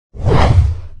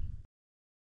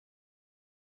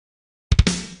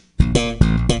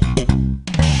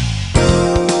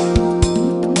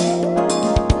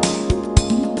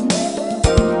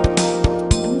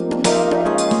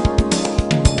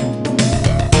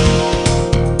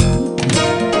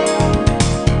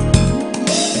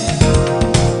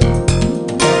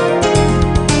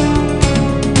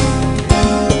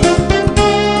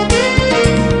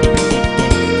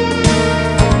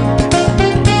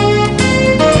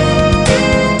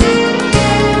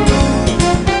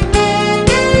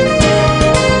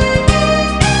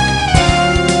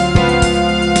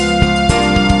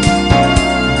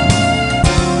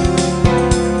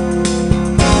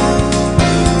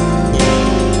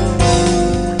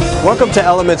Welcome to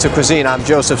Elements of Cuisine. I'm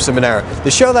Joseph Simonera,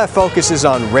 the show that focuses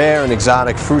on rare and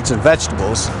exotic fruits and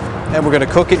vegetables, and we're going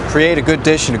to cook it, create a good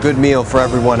dish and a good meal for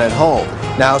everyone at home.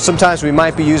 Now, sometimes we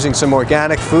might be using some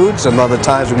organic food, some other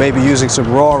times we may be using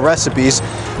some raw recipes,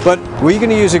 but we're going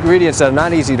to use ingredients that are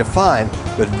not easy to find,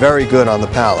 but very good on the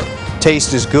palate.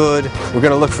 Taste is good. We're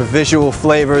going to look for visual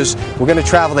flavors. We're going to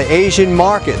travel to Asian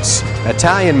markets,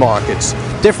 Italian markets,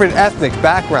 different ethnic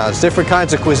backgrounds, different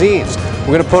kinds of cuisines.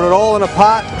 We're going to put it all in a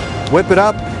pot, whip it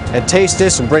up, and taste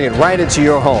this and bring it right into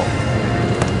your home.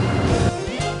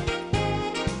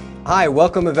 Hi,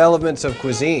 welcome to Elements of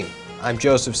Cuisine. I'm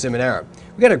Joseph Simonera.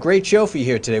 We got a great show for you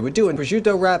here today. We're doing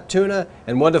prosciutto wrapped tuna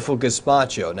and wonderful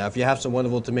gazpacho. Now, if you have some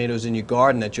wonderful tomatoes in your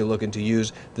garden that you're looking to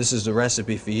use, this is the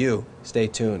recipe for you. Stay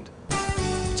tuned.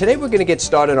 Today we're going to get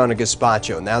started on a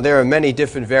gazpacho. Now, there are many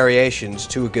different variations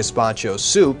to a gazpacho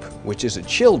soup, which is a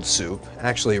chilled soup,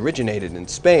 actually originated in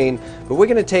Spain, but we're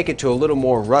going to take it to a little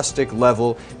more rustic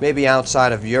level, maybe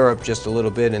outside of Europe just a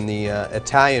little bit in the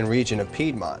Italian region of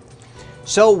Piedmont.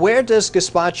 So where does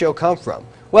gazpacho come from?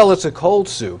 Well, it's a cold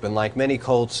soup, and like many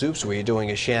cold soups where you're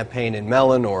doing a champagne and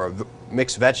melon or a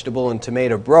mixed vegetable and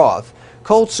tomato broth,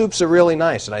 cold soups are really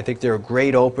nice, and I think they're a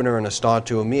great opener and a start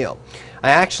to a meal. I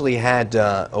actually had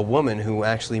a woman who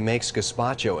actually makes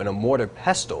gazpacho in a mortar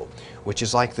pestle, which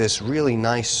is like this really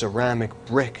nice ceramic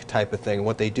brick type of thing.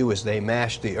 What they do is they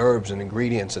mash the herbs and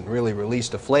ingredients and really release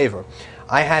the flavor.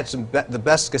 I had the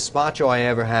best gazpacho I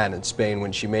ever had in Spain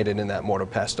when she made it in that mortar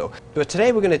pestle. But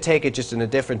today we're going to take it just in a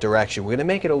different direction. We're going to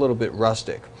make it a little bit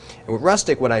rustic. And with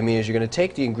rustic, what I mean is you're going to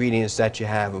take the ingredients that you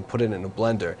have and put it in a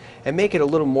blender and make it a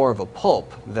little more of a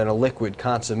pulp than a liquid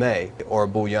consommé or a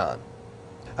bouillon.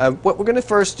 What we're going to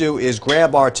first do is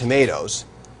grab our tomatoes.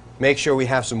 Make sure we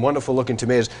have some wonderful looking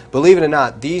tomatoes. Believe it or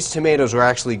not, these tomatoes were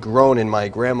actually grown in my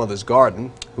grandmother's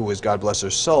garden, who was, God bless her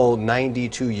soul,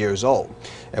 92 years old.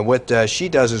 And what she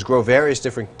does is grow various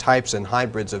different types and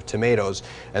hybrids of tomatoes,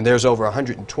 and there's over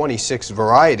 126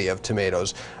 variety of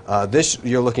tomatoes. This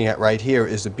you're looking at right here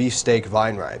is the beefsteak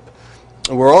vine ripe.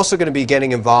 We're also going to be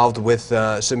getting involved with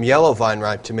some yellow vine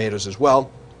ripe tomatoes as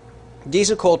well.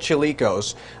 These are called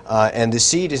chilicos, and the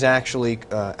seed is actually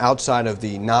outside of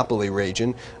the Napoli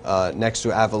region, next to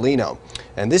Avellino.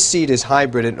 And this seed is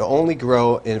hybrid. It will only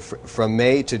grow from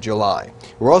May to July.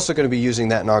 We're also going to be using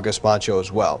that in our gazpacho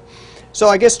as well. So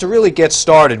I guess to really get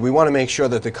started, we want to make sure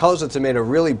that the colors of the tomato are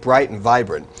really bright and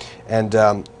vibrant.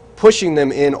 And pushing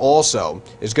them in also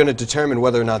is going to determine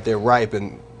whether or not they're ripe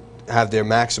and have their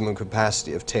maximum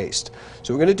capacity of taste.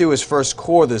 So what we're going to do is first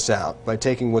core this out by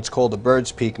taking what's called a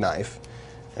bird's peak knife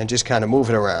and just kind of move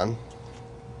it around.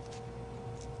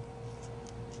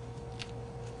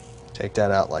 Take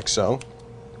that out like so.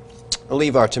 We'll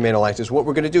leave our tomato like this. What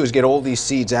we're going to do is get all these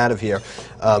seeds out of here.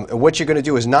 And what you're going to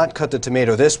do is not cut the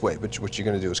tomato this way, but what you're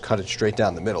going to do is cut it straight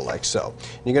down the middle like so.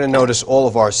 You're going to notice all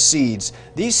of our seeds.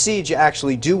 These seeds you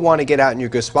actually do want to get out in your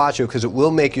gazpacho because it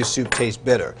will make your soup taste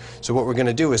bitter. So what we're going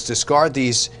to do is discard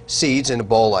these seeds in a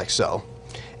bowl like so.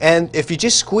 And if you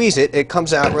just squeeze it, it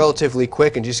comes out relatively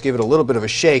quick, and just give it a little bit of a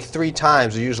shake 3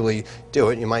 times. You usually do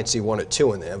it. You might see 1 or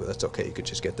 2 in there, but that's okay. You could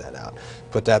just get that out.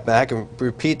 Put that back and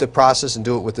repeat the process and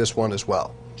do it with this one as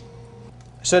well.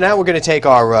 So now we're going to take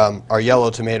our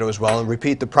yellow tomato as well and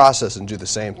repeat the process and do the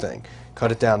same thing.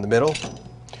 Cut it down the middle.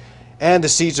 And the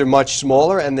seeds are much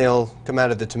smaller, and they'll come out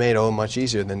of the tomato much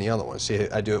easier than the other ones. See,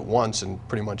 I do it once and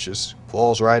pretty much just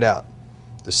falls right out.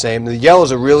 The same. The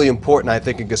yellows are really important, I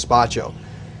think, in gazpacho.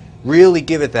 Really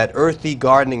give it that earthy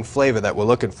gardening flavor that we're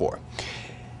looking for.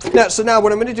 So now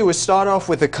what I'm going to do is start off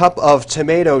with a cup of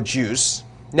tomato juice.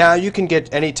 Now you can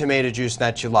get any tomato juice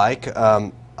that you like.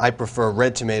 I prefer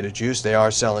red tomato juice. They are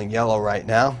selling yellow right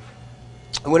now.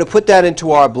 I'm going to put that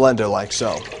into our blender like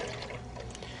so.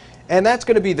 And that's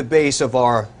going to be the base of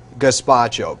our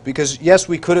gazpacho, because yes,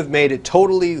 we could have made it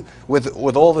totally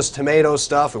with all this tomato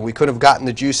stuff, and we could have gotten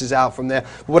the juices out from there.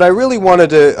 But what I really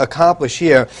wanted to accomplish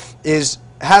here is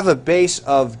have a base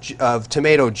of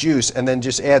tomato juice and then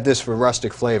just add this for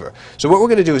rustic flavor. So what we're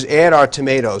going to do is add our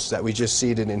tomatoes that we just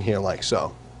seeded in here like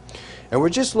so. And we're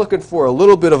just looking for a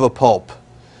little bit of a pulp,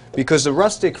 because the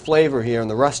rustic flavor here and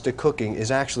the rustic cooking is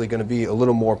actually going to be a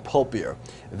little more pulpier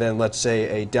than, let's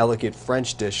say, a delicate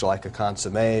French dish like a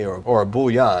consommé or a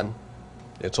bouillon.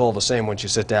 It's all the same once you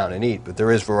sit down and eat, but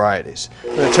there is varieties.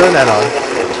 I'm going to turn that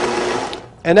on.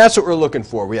 And that's what we're looking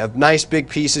for. We have nice big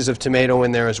pieces of tomato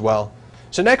in there as well.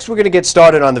 So next we're going to get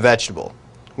started on the vegetable.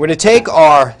 We're going to take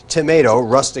our tomato,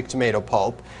 rustic tomato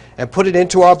pulp, and put it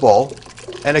into our bowl.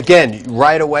 And again,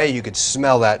 right away you could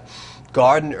smell that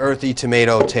garden earthy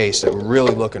tomato taste that we're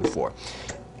really looking for.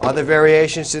 Are there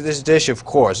variations to this dish? Of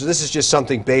course. This is just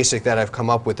something basic that I've come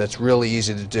up with that's really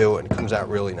easy to do and comes out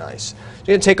really nice. So we're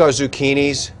going to take our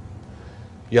zucchinis,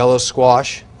 yellow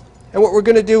squash, and what we're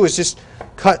going to do is just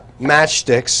cut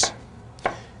matchsticks.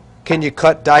 Can you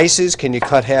cut dices? Can you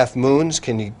cut half moons?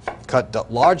 Can you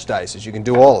cut large dices? You can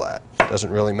do all that.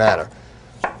 Doesn't really matter.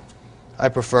 I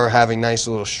prefer having nice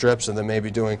little strips and then maybe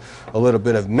doing a little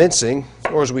bit of mincing,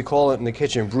 or as we call it in the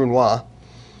kitchen, brunoise.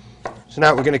 So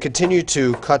now we're going to continue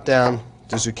to cut down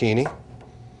the zucchini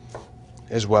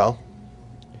as well.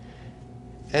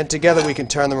 And together we can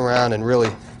turn them around and really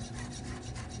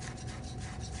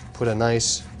put a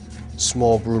nice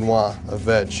small brunoise of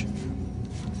veg.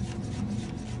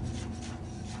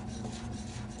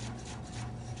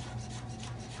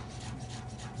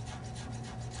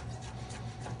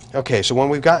 Okay, so when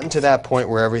we've gotten to that point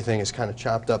where everything is kind of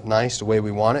chopped up nice the way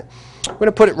we want it, we're going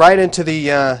to put it right into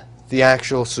the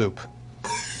actual soup.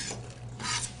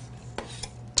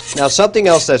 Now something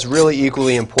else that's really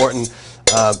equally important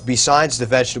besides the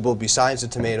vegetable, besides the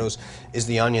tomatoes, is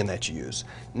the onion that you use.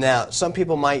 Now some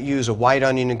people might use a white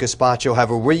onion in gazpacho,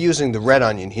 however we're using the red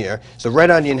onion here. So the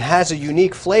red onion has a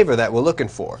unique flavor that we're looking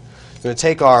for. We're going to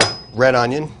take our red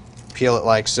onion, peel it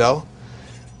like so.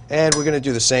 And we're going to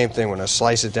do the same thing. We're going to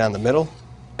slice it down the middle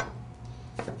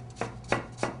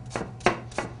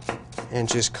and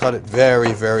just cut it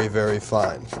very, very, very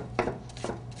fine.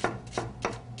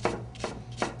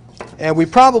 And we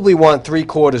probably want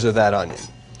 3/4 of that onion.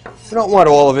 We don't want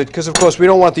all of it because, of course, we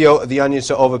don't want the onions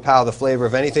to overpower the flavor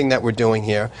of anything that we're doing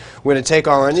here. We're going to take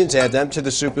our onions, add them to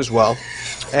the soup as well.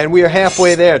 And we are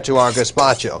halfway there to our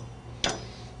gazpacho.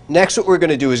 Next, what we're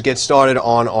going to do is get started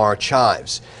on our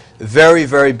chives. Very,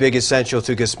 very big essential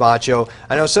to gazpacho.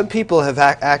 I know some people have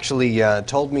actually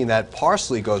told me that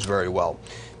parsley goes very well.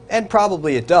 And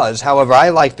probably it does. However, I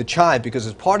like the chive because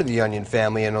it's part of the onion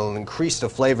family and it'll increase the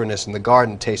flavorness and the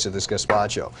garden taste of this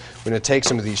gazpacho. We're going to take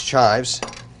some of these chives.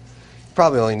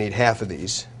 Probably only need half of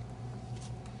these.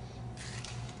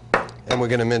 And we're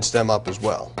going to mince them up as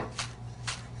well.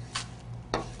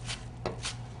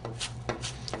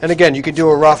 And again, you can do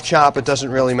a rough chop. It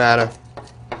doesn't really matter.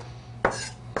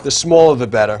 The smaller the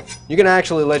better. You can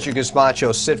actually let your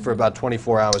gazpacho sit for about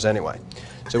 24 hours anyway.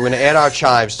 So we're going to add our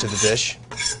chives to the dish.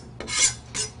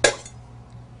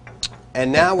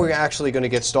 And now we're actually going to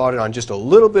get started on just a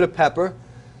little bit of pepper.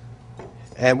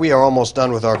 And we are almost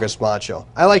done with our gazpacho.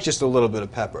 I like just a little bit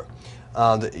of pepper.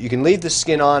 You can leave the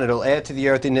skin on. It'll add to the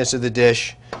earthiness of the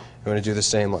dish. We're going to do the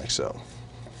same like so.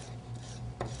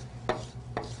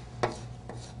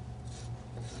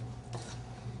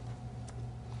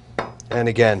 And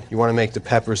again, you want to make the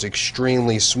peppers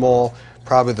extremely small,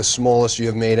 probably the smallest you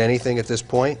have made anything at this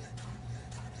point.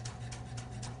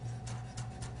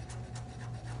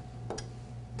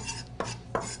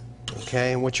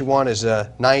 Okay, and what you want is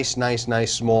nice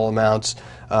small amounts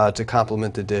to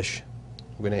complement the dish.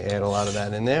 We're going to add a lot of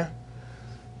that in there.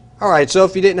 All right, so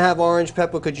if you didn't have orange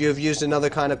pepper, could you have used another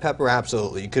kind of pepper?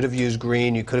 Absolutely. You could have used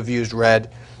green, you could have used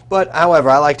red. But however,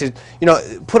 I like to,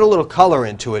 put a little color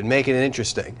into it and make it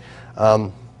interesting.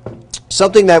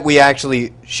 Something that we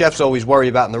actually, chefs always worry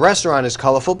about in the restaurant is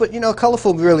colorful, but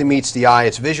colorful really meets the eye.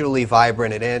 It's visually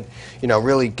vibrant and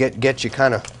really get you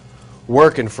kind of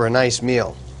working for a nice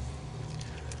meal.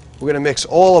 We're going to mix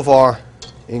all of our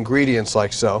ingredients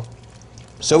like so.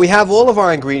 So we have all of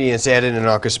our ingredients added in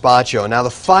our gazpacho. Now the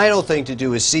final thing to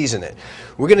do is season it.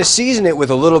 We're going to season it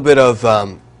with a little bit of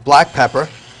black pepper.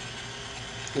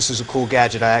 This is a cool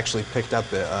gadget I actually picked up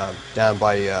down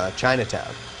by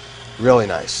Chinatown. Really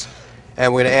nice.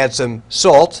 And we're going to add some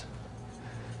salt,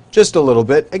 just a little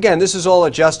bit. Again, this is all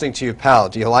adjusting to your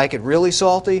palate. Do you like it really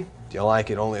salty? Do you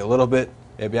like it only a little bit?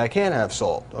 Maybe I can have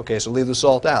salt. Okay, so leave the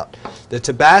salt out. The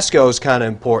Tabasco is kind of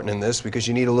important in this because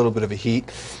you need a little bit of a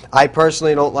heat. I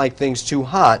personally don't like things too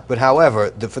hot, but however,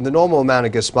 for the normal amount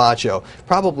of gazpacho,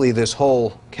 probably this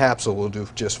whole capsule will do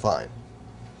just fine.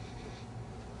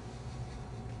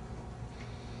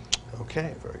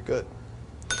 Okay, very good.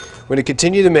 We're going to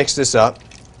continue to mix this up.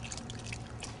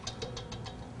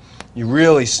 You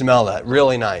really smell that,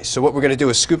 really nice. So what we're going to do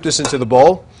is scoop this into the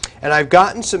bowl. And I've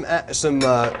gotten some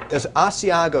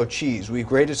Asiago cheese. We've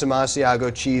grated some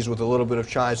Asiago cheese with a little bit of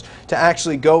chives to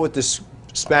actually go with this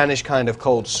Spanish kind of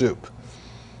cold soup.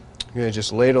 I'm going to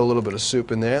just ladle a little bit of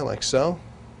soup in there like so.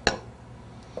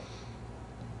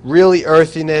 Really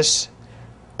earthiness.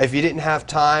 If you didn't have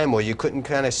time or you couldn't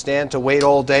kind of stand to wait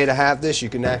all day to have this, you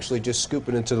can actually just scoop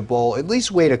it into the bowl. At least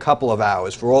wait a couple of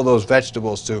hours for all those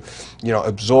vegetables to,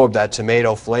 absorb that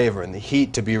tomato flavor and the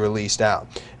heat to be released out.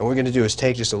 And what we're going to do is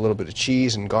take just a little bit of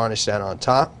cheese and garnish that on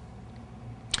top.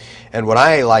 And what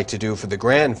I like to do for the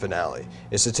grand finale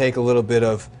is to take a little bit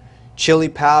of chili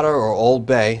powder or Old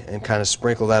Bay and kind of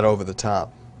sprinkle that over the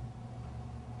top.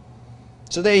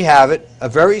 So there you have it, a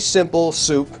very simple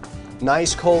soup.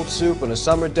 Nice cold soup on a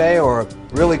summer day or a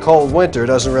really cold winter,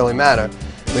 doesn't really matter.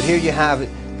 But here you have it,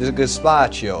 the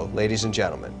gazpacho, ladies and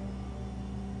gentlemen.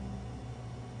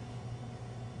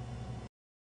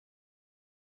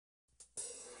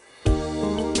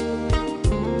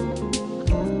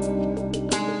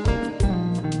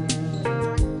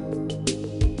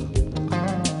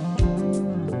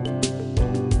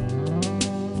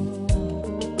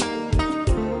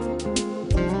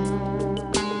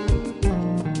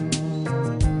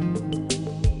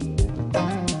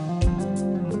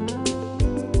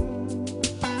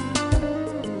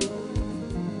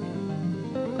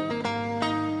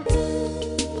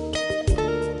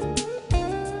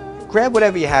 Grab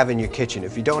whatever you have in your kitchen.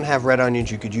 If you don't have red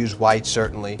onions, you could use white,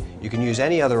 certainly. You can use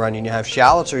any other onion. You have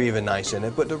shallots are even nice in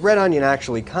it, but the red onion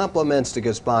actually complements the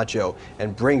gazpacho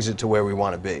and brings it to where we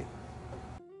want to be.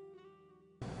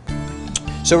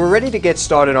 So we're ready to get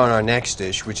started on our next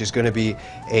dish, which is going to be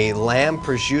a lamb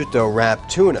prosciutto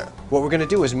wrapped tuna. What we're going to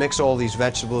do is mix all these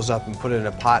vegetables up and put it in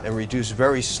a pot and reduce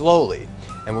very slowly.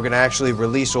 And we're going to actually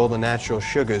release all the natural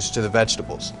sugars to the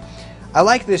vegetables. I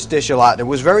like this dish a lot. It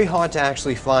was very hard to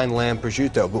actually find lamb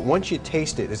prosciutto, but once you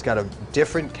taste it, it's got a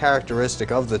different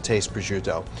characteristic of the taste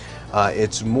prosciutto.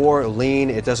 It's more lean,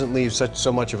 it doesn't leave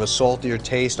so much of a saltier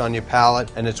taste on your palate,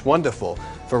 and it's wonderful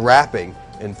for wrapping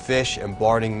in fish and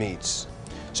barding meats.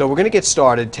 So we're going to get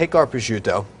started. Take our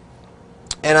prosciutto,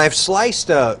 and I've sliced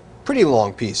pretty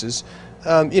long pieces.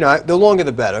 The longer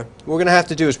the better. What we're going to have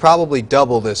to do is probably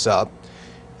double this up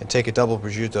and take a double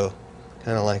prosciutto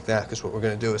kind of like that, because what we're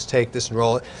going to do is take this and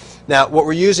roll it. Now, what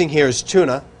we're using here is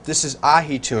tuna. This is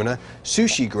ahi tuna,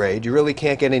 sushi grade. You really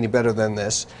can't get any better than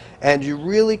this. And you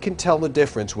really can tell the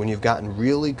difference when you've gotten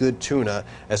really good tuna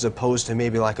as opposed to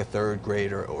maybe like a third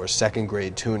grade or second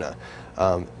grade tuna.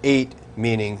 8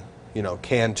 meaning,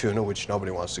 canned tuna, which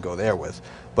nobody wants to go there with.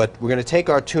 But we're going to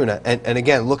take our tuna, and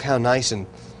again, look how nice and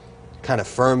kind of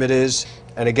firm it is.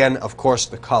 And again, of course,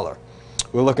 the color.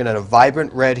 We're looking at a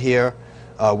vibrant red here,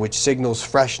 which signals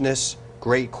freshness,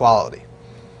 great quality.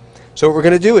 So what we're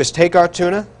going to do is take our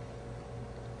tuna, and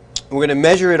we're going to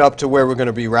measure it up to where we're going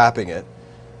to be wrapping it,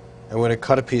 and we're going to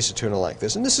cut a piece of tuna like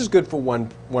this. And this is good for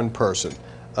one person.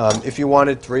 If you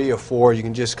wanted 3 or 4, you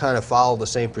can just kind of follow the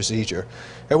same procedure.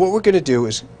 And what we're going to do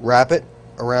is wrap it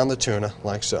around the tuna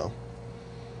like so.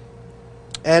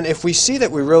 And if we see that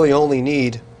we really only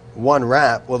need one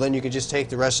wrap, well, then you can just take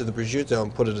the rest of the prosciutto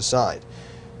and put it aside.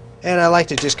 And I like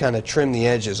to just kind of trim the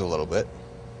edges a little bit.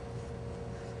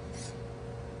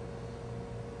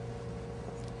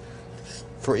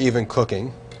 For even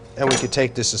cooking. And we could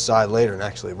take this aside later and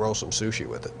actually roll some sushi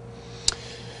with it.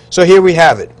 So here we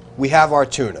have it. We have our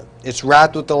tuna. It's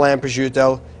wrapped with the lamb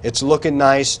prosciutto. It's looking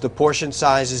nice. The portion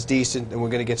size is decent. And we're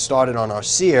going to get started on our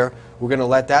sear. We're going to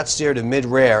let that sear to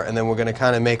mid-rare, and then we're going to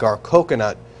kind of make our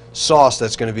coconut sauce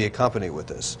that's going to be accompanied with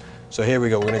this. So here we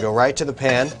go. We're going to go right to the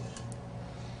pan.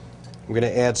 We're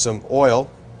going to add some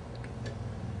oil.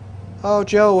 Oh,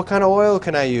 Joe, what kind of oil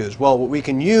can I use? Well, what we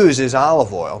can use is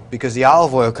olive oil, because the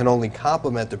olive oil can only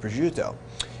complement the prosciutto.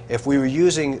 If we were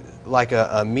using like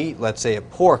a meat, let's say a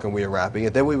pork, and we were wrapping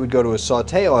it, then we would go to a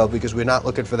saute oil because we're not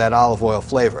looking for that olive oil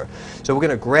flavor. So we're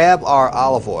going to grab our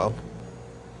olive oil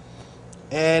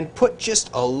and put just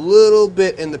a little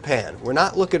bit in the pan. We're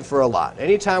not looking for a lot.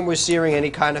 Anytime we're searing any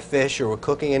kind of fish or we're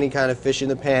cooking any kind of fish in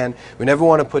the pan, we never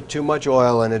want to put too much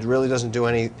oil, and it really doesn't do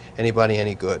anybody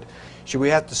any good. Should we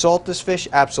have to salt this fish?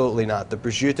 Absolutely not. The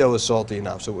prosciutto is salty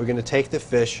enough. So we're going to take the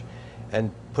fish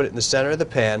and put it in the center of the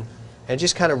pan and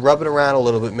just kind of rub it around a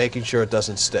little bit, making sure it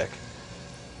doesn't stick.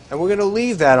 And we're going to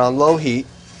leave that on low heat.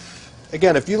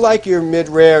 Again, if you like your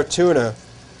mid-rare tuna,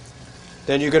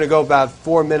 then you're going to go about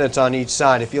 4 minutes on each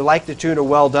side. If you like the tuna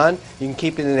well done, you can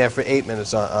keep it in there for 8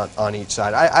 minutes on each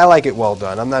side. I like it well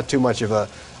done. I'm not too much of a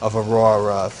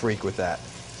raw freak with that.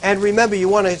 And remember, you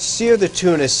want to sear the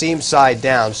tuna seam side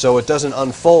down so it doesn't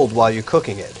unfold while you're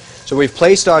cooking it. So we've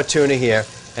placed our tuna here,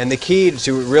 and the key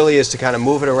to it really is to kind of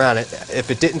move it around. If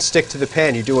it didn't stick to the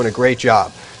pan, you're doing a great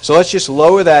job. So let's just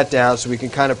lower that down so we can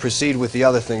kind of proceed with the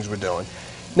other things we're doing.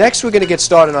 Next, we're going to get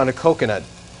started on a coconut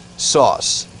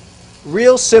sauce.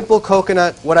 Real simple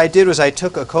coconut. What I did was I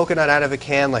took a coconut out of a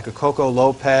can, like a Coco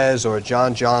Lopez or a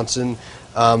John Johnson.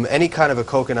 Any kind of a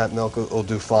coconut milk will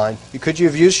do fine. Could you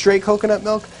have used straight coconut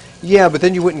milk? Yeah, but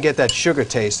then you wouldn't get that sugar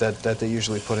taste that they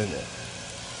usually put in there.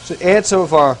 So add some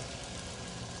of our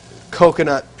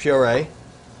coconut puree,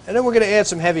 and then we're going to add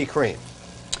some heavy cream.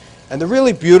 And the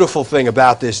really beautiful thing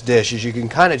about this dish is you can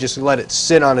kind of just let it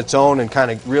sit on its own and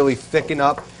kind of really thicken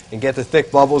up and get the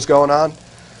thick bubbles going on.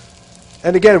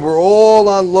 And again, we're all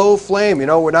on low flame. You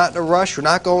know, we're not in a rush. We're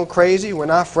not going crazy. We're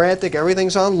not frantic.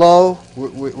 Everything's on low.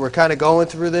 We're kind of going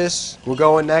through this. We're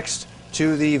going next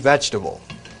to the vegetable.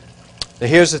 Now,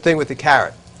 here's the thing with the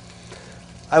carrot.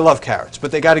 I love carrots,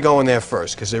 but they got to go in there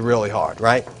first because they're really hard,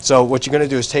 right? So what you're going to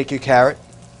do is take your carrot,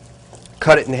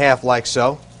 cut it in half like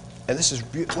so. And this is,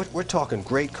 we're talking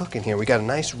great cooking here. We got a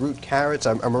nice root carrots.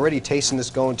 I'm already tasting this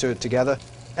going together.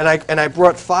 And I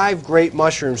brought 5 great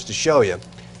mushrooms to show you.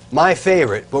 My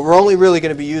favorite, but we're only really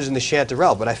going to be using the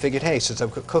chanterelle. But I figured, hey, since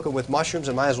I'm cooking with mushrooms,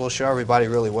 I might as well show everybody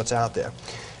really what's out there.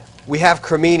 We have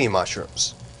cremini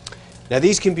mushrooms. Now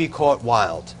these can be caught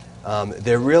wild.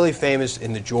 They're really famous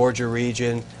in the Georgia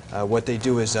region. What they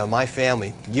do is my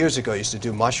family, years ago, used to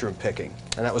do mushroom picking.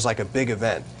 And that was like a big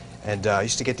event. And I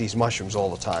used to get these mushrooms all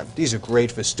the time. These are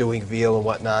great for stewing veal and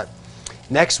whatnot.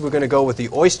 Next, we're going to go with the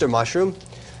oyster mushroom.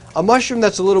 A mushroom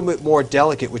that's a little bit more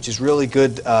delicate, which is really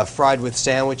good fried with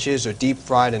sandwiches or deep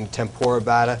fried in tempura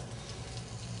batter.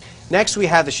 Next, we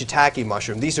have the shiitake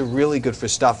mushroom. These are really good for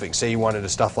stuffing. Say you wanted to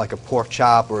stuff like a pork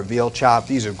chop or a veal chop.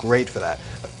 These are great for that.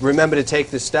 Remember to take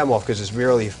the stem off because it's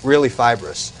really, really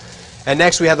fibrous. And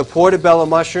next, we have the portobello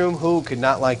mushroom. Who could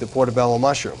not like the portobello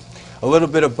mushroom? A little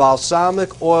bit of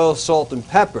balsamic oil, salt, and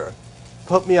pepper.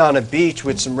 Put me on a beach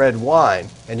with some red wine,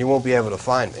 and you won't be able to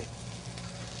find me.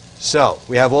 So,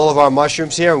 we have all of our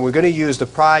mushrooms here, and we're going to use the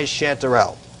prize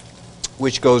chanterelle,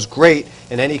 which goes great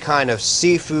in any kind of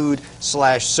seafood /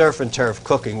 surf and turf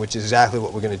cooking, which is exactly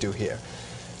what we're going to do here.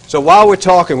 So while we're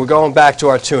talking, we're going back to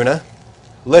our tuna.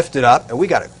 Lift it up, and we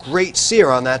got a great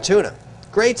sear on that tuna.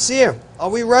 Great sear. Are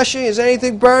we rushing? Is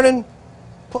anything burning?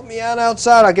 Put me out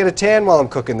outside. I'll get a tan while I'm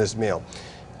cooking this meal.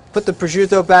 Put the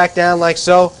prosciutto back down like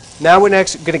so. Now we're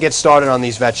next going to get started on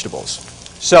these vegetables.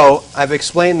 So I've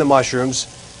explained the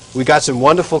mushrooms. We got some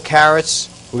wonderful carrots.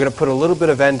 We're going to put a little bit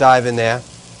of endive in there.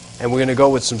 And we're going to go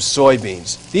with some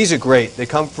soybeans. These are great. They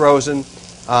come frozen.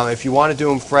 If you want to do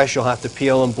them fresh, you'll have to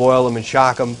peel them, boil them, and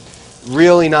shock them.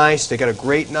 Really nice. They got a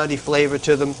great nutty flavor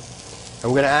to them.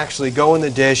 And we're going to actually go in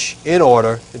the dish in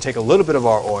order and take a little bit of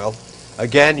our oil.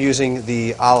 Again, using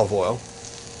the olive oil.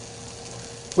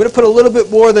 We're going to put a little bit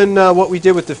more than what we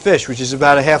did with the fish, which is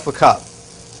about a half a cup.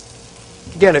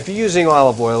 Again, if you're using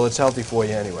olive oil, it's healthy for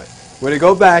you anyway. We're going to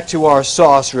go back to our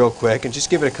sauce real quick and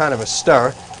just give it a kind of a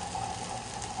stir.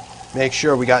 Make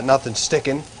sure we got nothing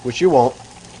sticking, which you won't.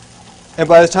 And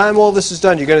by the time all this is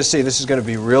done, you're going to see this is going to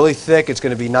be really thick. It's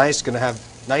going to be nice. It's going to have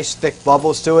nice thick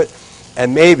bubbles to it.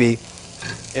 And maybe,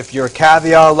 if you're a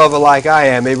caviar lover like I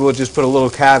am, maybe we'll just put a little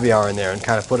caviar in there and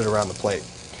kind of put it around the plate.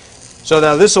 So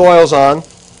now this oil's on.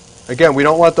 Again, we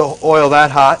don't want the oil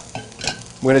that hot.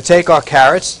 We're going to take our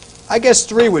carrots. I guess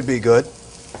 3 would be good.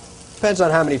 Depends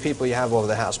on how many people you have over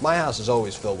the house. My house is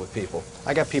always filled with people.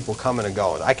 I got people coming and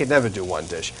going. I could never do one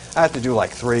dish. I have to do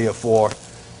like 3 or 4.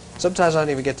 Sometimes I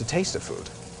don't even get to taste the food.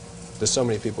 There's so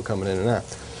many people coming in and out.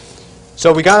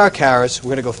 So we got our carrots. We're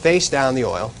going to go face down the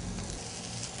oil.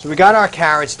 So we got our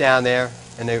carrots down there,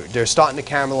 and they're starting to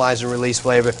caramelize and release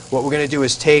flavor. What we're going to do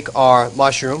is take our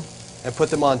mushroom and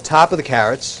put them on top of the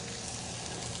carrots.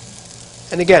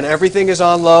 And again, everything is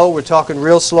on low. We're talking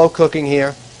real slow cooking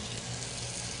here.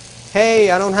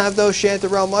 Hey, I don't have those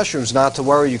chanterelle mushrooms. Not to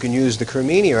worry, you can use the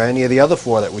cremini or any of the other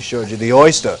 4 that we showed you. The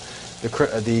oyster, the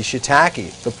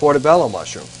shiitake, the portobello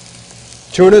mushroom.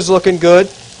 Tuna's looking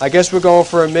good. I guess we're going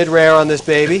for a mid-rare on this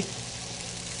baby.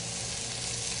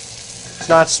 It's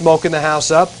not smoking the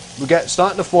house up. We're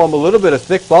starting to form a little bit of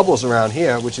thick bubbles around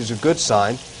here, which is a good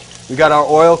sign. We got our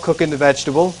oil cooking the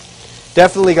vegetable.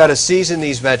 Definitely got to season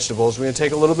these vegetables. We're going to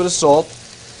take a little bit of salt.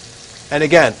 And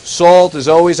again, salt is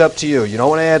always up to you. You don't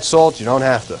want to add salt, you don't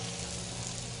have to.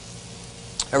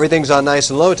 Everything's on nice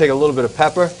and low. Take a little bit of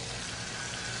pepper.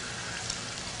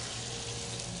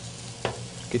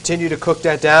 Continue to cook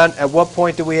that down. At what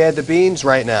point do we add the beans?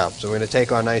 Right now. So we're going to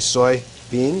take our nice soy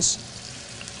beans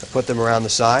and put them around the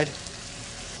side.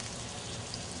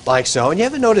 like so. And you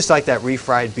ever notice like that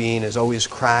refried bean is always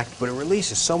cracked, but it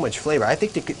releases so much flavor. I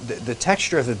think the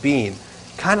texture of the bean,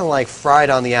 kind of like fried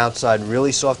on the outside and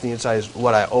really soft on the inside, is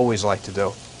what I always like to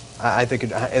do. I think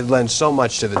it lends so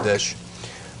much to the dish.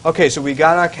 Okay, so we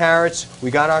got our carrots, we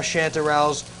got our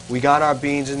chanterelles, we got our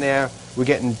beans in there. We're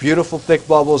getting beautiful thick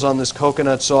bubbles on this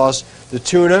coconut sauce. The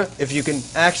tuna, if you can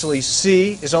actually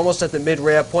see, is almost at the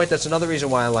mid-rare point. That's another reason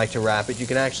why I like to wrap it. You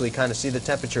can actually kind of see the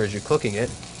temperature as you're cooking it.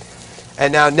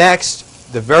 And now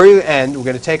next, the very end, we're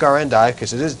going to take our endive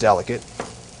because it is delicate.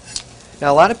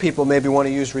 Now a lot of people maybe want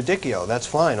to use radicchio. That's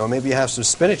fine. Or maybe you have some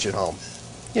spinach at home.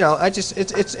 You know,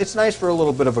 it's nice for a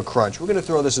little bit of a crunch. We're going to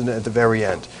throw this in at the very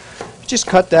end. Just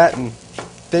cut that in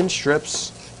thin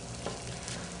strips.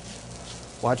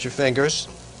 Watch your fingers.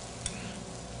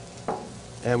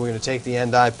 And we're going to take the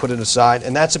endive, put it aside,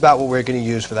 and that's about what we're going to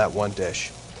use for that one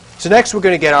dish. So next we're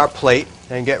going to get our plate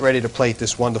and get ready to plate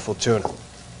this wonderful tuna.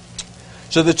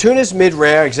 So the tuna is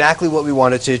mid-rare, exactly what we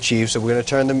wanted to achieve, so we're going to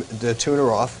turn the tuna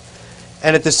off.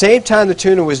 And at the same time the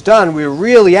tuna was done, we were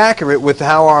really accurate with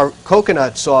how our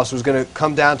coconut sauce was going to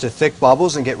come down to thick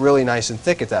bubbles and get really nice and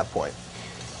thick at that point.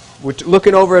 We're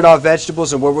looking over at our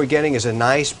vegetables, and what we're getting is a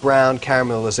nice brown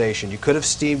caramelization. You could have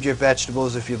steamed your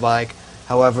vegetables if you'd like.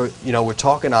 However, you know, we're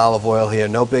talking olive oil here,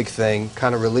 no big thing,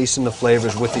 kind of releasing the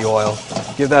flavors with the oil.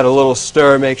 Give that a little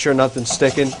stir, make sure nothing's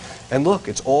sticking. And look,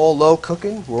 it's all low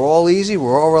cooking. We're all easy.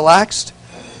 We're all relaxed.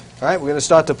 All right, we're going to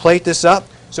start to plate this up.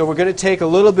 So we're going to take a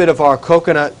little bit of our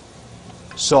coconut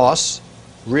sauce,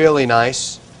 really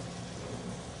nice,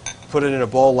 put it in a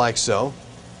bowl like so.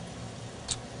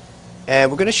 And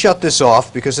we're going to shut this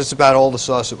off because it's about all the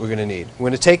sauce that we're going to need. We're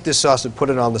going to take this sauce and put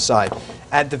it on the side.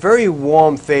 At the very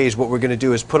warm phase, what we're going to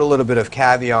do is put a little bit of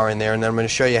caviar in there, and then I'm going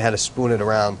to show you how to spoon it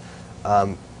around,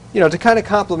 you know, to kind of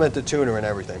complement the tuna and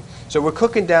everything. So we're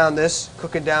cooking down,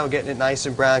 getting it nice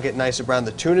and brown, getting nice and brown.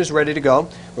 The tuna's ready to go.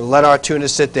 We'll let our tuna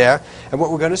sit there. And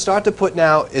what we're going to start to put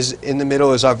now is in the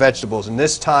middle is our vegetables. And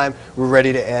this time, we're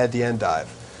ready to add the endive.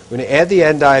 We're going to add the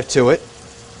endive to it.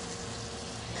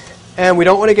 And we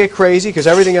don't want to get crazy because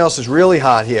everything else is really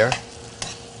hot here.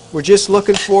 We're just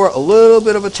looking for a little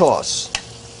bit of a toss.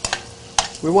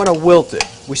 We want to wilt it.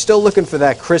 We're still looking for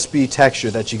that crispy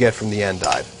texture that you get from the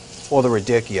endive or the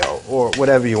radicchio or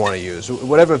whatever you want to use.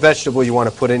 Whatever vegetable you want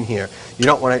to put in here. You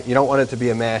don't want it to be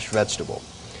a mashed vegetable.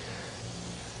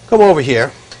 Come over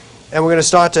here and we're going to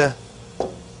start to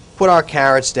put our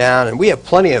carrots down, and we have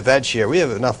plenty of veg here. We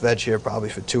have enough veg here probably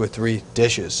for 2 or 3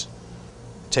 dishes.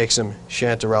 Take some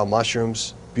chanterelle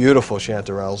mushrooms, beautiful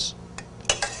chanterelles.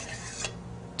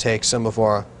 Take some of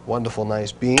our wonderful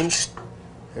nice beans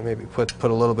and maybe put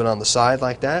a little bit on the side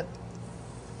like that.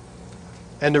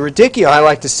 And the radicchio I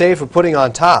like to save for putting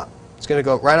on top. It's going to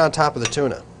go right on top of the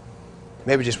tuna.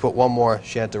 Maybe just put one more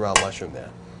chanterelle mushroom there.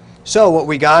 So what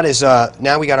we got is,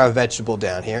 now we got our vegetable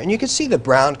down here. And you can see the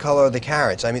brown color of the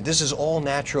carrots. I mean, this is all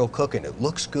natural cooking. It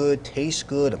looks good, tastes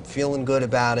good, I'm feeling good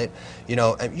about it. You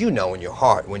know in your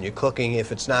heart when you're cooking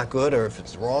if it's not good or if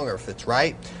it's wrong or if it's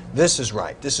right. This is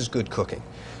right. This is good cooking.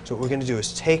 So what we're going to do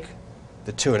is take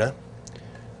the tuna.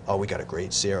 Oh, we got a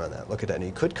great sear on that. Look at that. And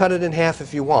you could cut it in half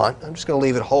if you want. I'm just going to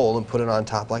leave it whole and put it on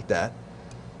top like that.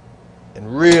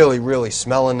 And really, really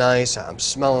smelling nice. I'm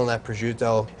smelling that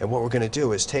prosciutto. And what we're going to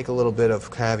do is take a little bit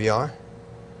of caviar,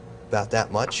 about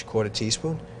that much, 1/4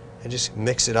 teaspoon, and just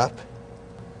mix it up.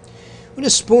 We're going to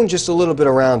spoon just a little bit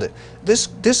around it.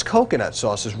 This coconut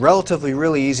sauce is relatively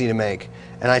really easy to make,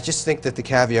 and I just think that the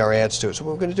caviar adds to it. So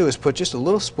what we're going to do is put just a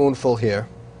little spoonful here,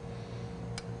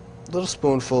 a little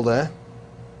spoonful there,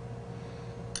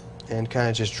 and kind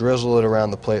of just drizzle it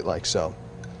around the plate like so.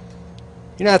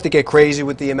 You don't have to get crazy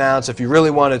with the amounts. If you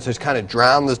really wanted to kind of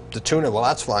drown the tuna, well,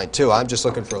 that's fine too. I'm just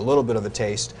looking for a little bit of a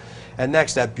taste. And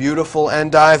next, that beautiful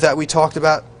endive that we talked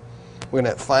about, we're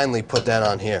going to finally put that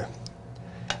on here.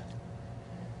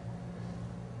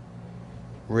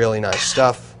 Really nice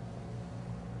stuff.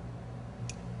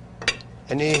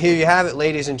 And here you have it,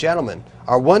 ladies and gentlemen.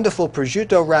 Our wonderful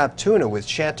prosciutto wrapped tuna with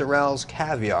chanterelles,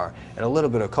 caviar, and a little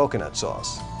bit of coconut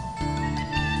sauce.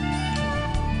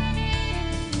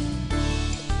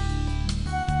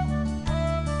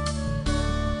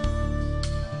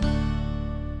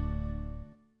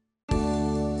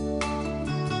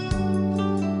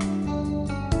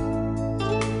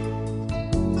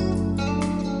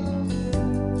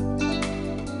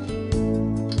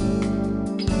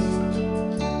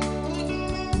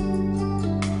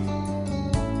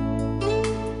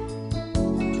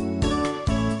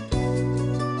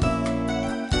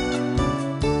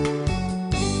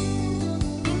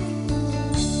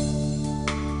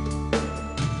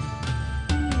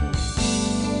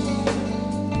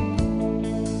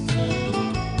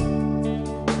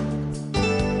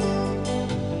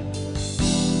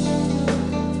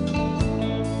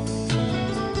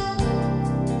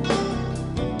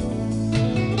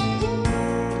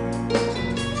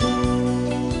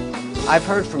 I've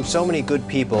heard from so many good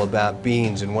people about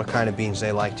beans and what kind of beans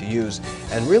they like to use,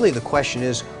 and really the question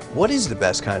is, what is the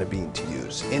best kind of bean to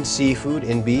use? In seafood,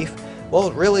 in beef? Well,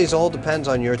 it really all depends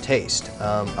on your taste.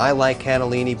 I like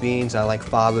cannellini beans, I like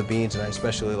fava beans, and I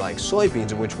especially like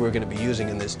soybeans, which we're going to be using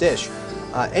in this dish.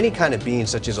 Any kind of bean,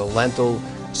 such as a lentil,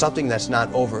 something that's not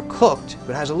overcooked,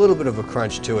 but has a little bit of a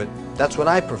crunch to it, that's what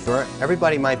I prefer.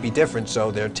 Everybody might be different,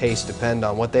 so their tastes depend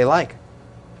on what they like.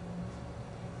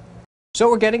 So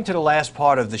we're getting to the last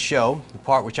part of the show, the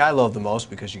part which I love the most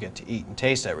because you get to eat and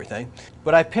taste everything.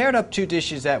 But I paired up two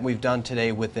dishes that we've done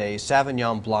today with a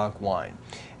Sauvignon Blanc wine.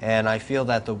 And I feel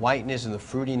that the whiteness and the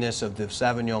fruitiness of the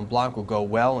Sauvignon Blanc will go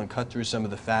well and cut through some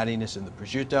of the fattiness in the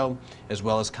prosciutto, as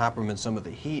well as complement some of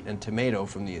the heat and tomato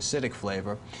from the acidic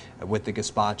flavor with the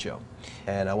gazpacho.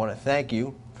 And I want to thank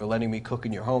you for letting me cook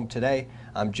in your home today.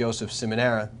 I'm Joseph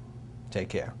Simonera. Take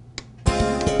care.